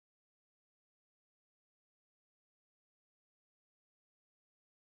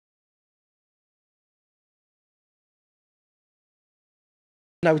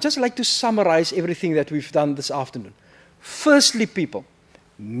And I would just like to summarize everything that we've done this afternoon. Firstly, people,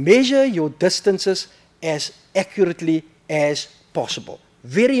 measure your distances as accurately as possible.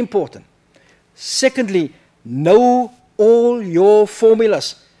 Very important. Secondly, know all your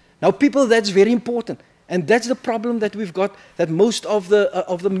formulas. Now, people, that's very important. And that's the problem that we've got, that most of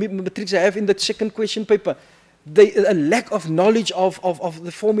the matrics have in the second question paper. A lack of knowledge of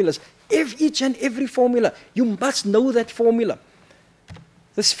the formulas. Each and every formula, you must know that formula.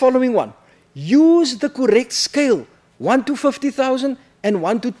 This following one. Use the correct scale. 1 to 50,000 and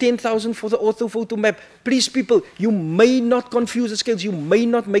 1 to 10,000 for the orthophoto map. Please, people, you may not confuse the scales. You may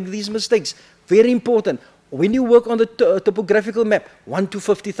not make these mistakes. Very important. When you work on the topographical map, 1 to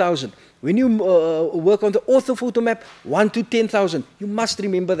 50,000. When you work on the orthophoto map, 1 to 10,000. You must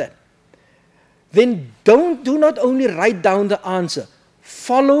remember that. Then do not only write down the answer.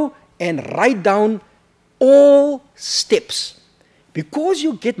 Follow and write down all steps. Because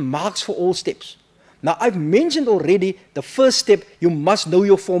you get marks for all steps. Now, I've mentioned already the first step, you must know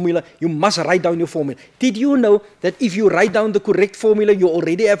your formula. You must write down your formula. Did you know that if you write down the correct formula, you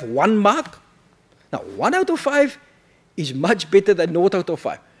already have 1 mark? Now, 1 out of 5 is much better than 0 out of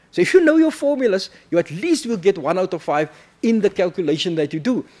 5. So if you know your formulas, you at least will get 1 out of 5 in the calculation that you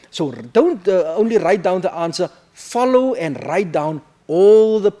do. So don't only write down the answer, follow and write down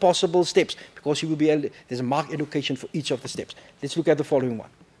all the possible steps, because you will be able, there's a mark allocation for each of the steps. Let's look at the following one.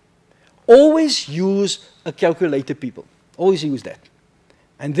 Always use a calculator, people. Always use that.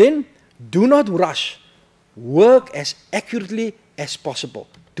 And then, do not rush. Work as accurately as possible.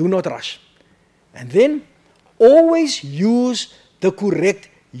 Do not rush. And then, always use the correct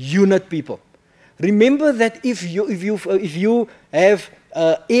unit, people. Remember that if you have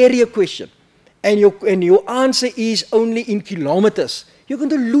an area question and your answer is only in kilometers, you're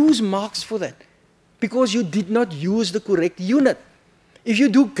going to lose marks for that because you did not use the correct unit. If you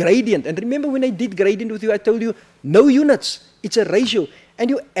do gradient, and remember when I did gradient with you, I told you no units, it's a ratio, and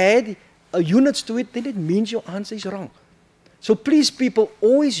you add units to it, then it means your answer is wrong. So please, people,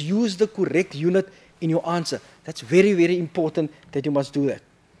 always use the correct unit in your answer. That's very, very important that you must do that.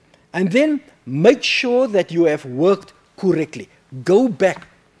 And then make sure that you have worked correctly. Go back,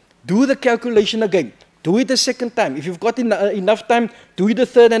 do the calculation again, do it a second time. If you've got enough time, do it a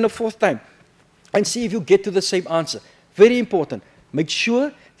third and a fourth time, and see if you get to the same answer. Very important. Make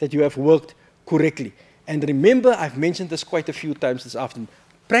sure that you have worked correctly. And remember, I've mentioned this quite a few times this afternoon,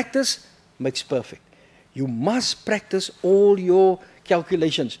 practice makes perfect. You must practice all your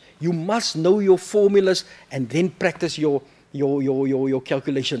calculations. You must know your formulas and then practice your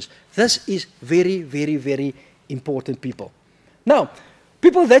calculations. This is very, very, very important, people. Now,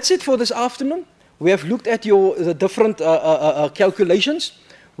 people, that's it for this afternoon. We have looked at the different calculations.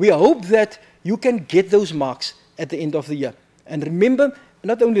 We hope that you can get those marks at the end of the year. And remember,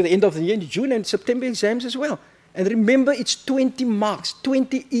 not only the end of the year, in June and September exams as well. And remember, it's 20 marks,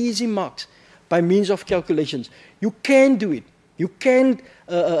 20 easy marks by means of calculations. You can do it. You can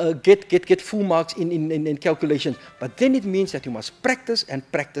get full marks in calculations. But then it means that you must practice and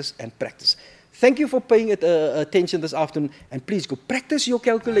practice and practice. Thank you for paying attention this afternoon. And please go practice your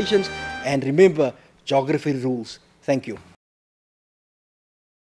calculations. And remember, geography rules. Thank you.